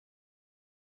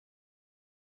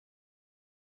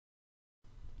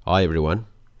Hi everyone.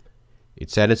 It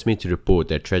saddens me to report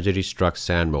that tragedy struck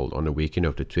SanWild on the weekend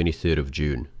of the 23rd of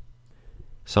June.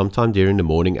 Sometime during the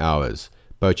morning hours,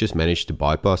 poachers managed to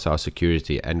bypass our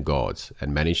security and guards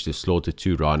and managed to slaughter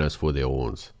 2 rhinos for their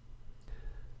horns.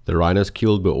 The rhinos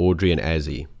killed were Audrey and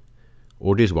Azzy.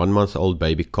 Audrey's 1-month-old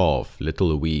baby calf, little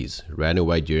Louise, ran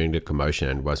away during the commotion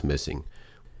and was missing.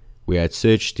 We had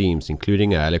search teams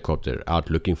including a helicopter out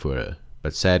looking for her,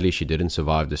 but sadly she didn't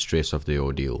survive the stress of the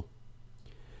ordeal.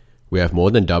 We have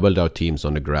more than doubled our teams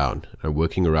on the ground and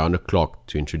working around the clock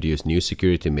to introduce new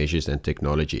security measures and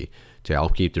technology to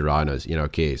help keep the rhinos in our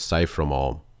care safe from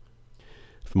harm.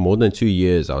 For more than 2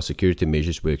 years, our security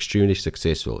measures were extremely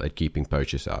successful at keeping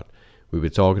poachers out. We were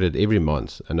targeted every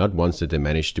month, and not once did they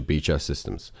manage to breach our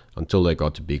systems until they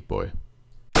got to Big Boy.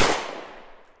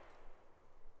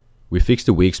 We fixed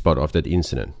the weak spot of that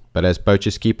incident, but as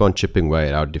poachers keep on chipping away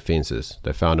at our defenses,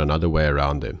 they found another way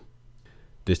around them.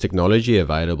 There's technology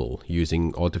available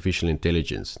using artificial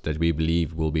intelligence that we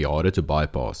believe will be harder to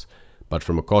bypass, but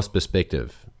from a cost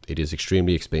perspective, it is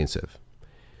extremely expensive.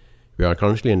 We are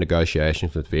currently in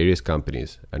negotiations with various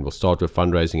companies and will start with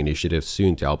fundraising initiatives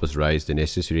soon to help us raise the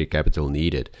necessary capital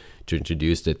needed to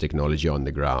introduce the technology on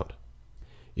the ground.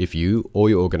 If you or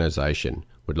your organization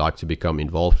would like to become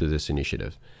involved with this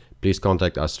initiative, please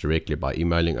contact us directly by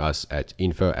emailing us at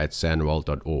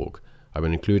info@sanwild.org. I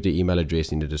will include the email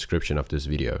address in the description of this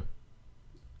video.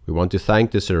 We want to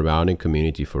thank the surrounding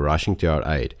community for rushing to our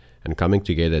aid and coming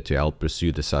together to help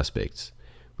pursue the suspects.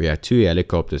 We had 2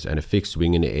 helicopters and a fixed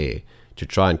wing in the air to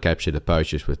try and capture the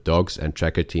poachers with dogs and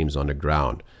tracker teams on the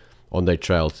ground, on their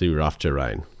trail through rough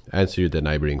terrain and through the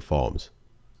neighboring farms.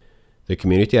 The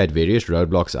community had various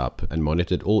roadblocks up and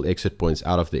monitored all exit points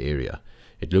out of the area.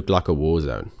 It looked like a war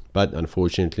zone, but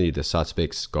unfortunately the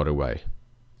suspects got away.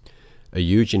 A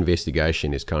huge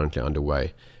investigation is currently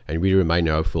underway, and we remain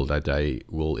hopeful that they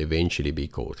will eventually be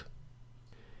caught.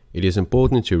 It is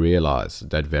important to realize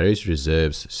that various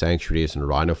reserves, sanctuaries and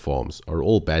rhino farms are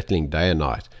all battling day and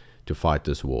night to fight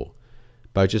this war.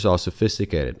 Poachers are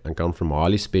sophisticated and come from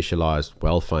highly specialized,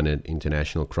 well-funded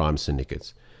international crime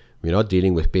syndicates. We are not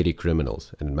dealing with petty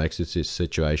criminals, and it makes this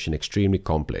situation extremely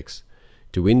complex.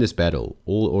 To win this battle,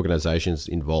 all organizations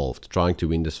involved trying to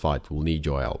win this fight will need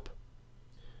your help.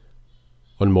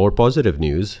 On more positive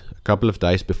news, a couple of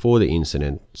days before the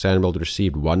incident, SanWild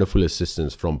received wonderful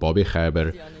assistance from Bobbi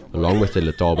Gerber along with the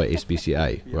Letaba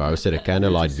SPCA, who hosted a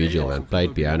candlelight vigil and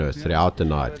played piano throughout the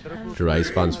night to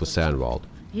raise funds for SanWild.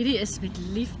 Hierdie is met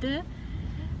liefde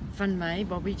van my,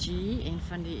 Bobbi G, en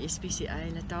van die SPCA,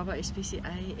 Letaba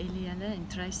SPCA, Eliane en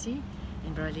Tracy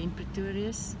en Brailien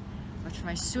Pretorius, wat vir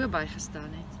my so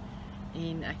bygestaan het.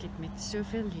 En ek het met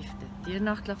soveel liefde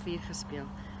deernagklavier gespeel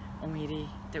om hierdie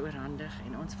te oorhandig,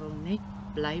 en ons wil net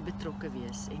bly betrokke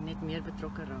wees en net meer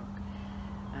betrokke raak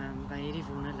by hierdie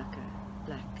wonderlike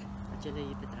plek wat julle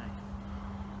hier bedryf.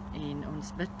 En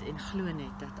ons bid en glo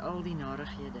net dat al die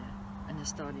narighede in 'n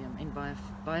stadium en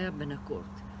baie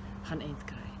binnekort gaan end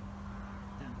kry.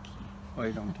 Dankie.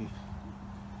 Baie dankie.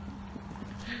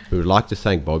 We would like to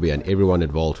thank Bobbi and everyone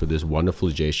involved for this wonderful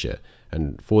gesture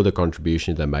and for the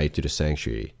contribution they made to the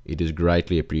sanctuary. It is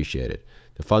greatly appreciated.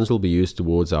 The funds will be used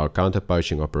towards our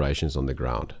counter-poaching operations on the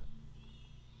ground.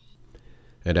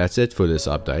 And that's it for this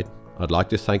update. I'd like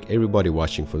to thank everybody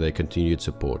watching for their continued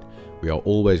support. We are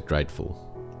always grateful.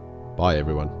 Bye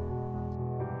everyone.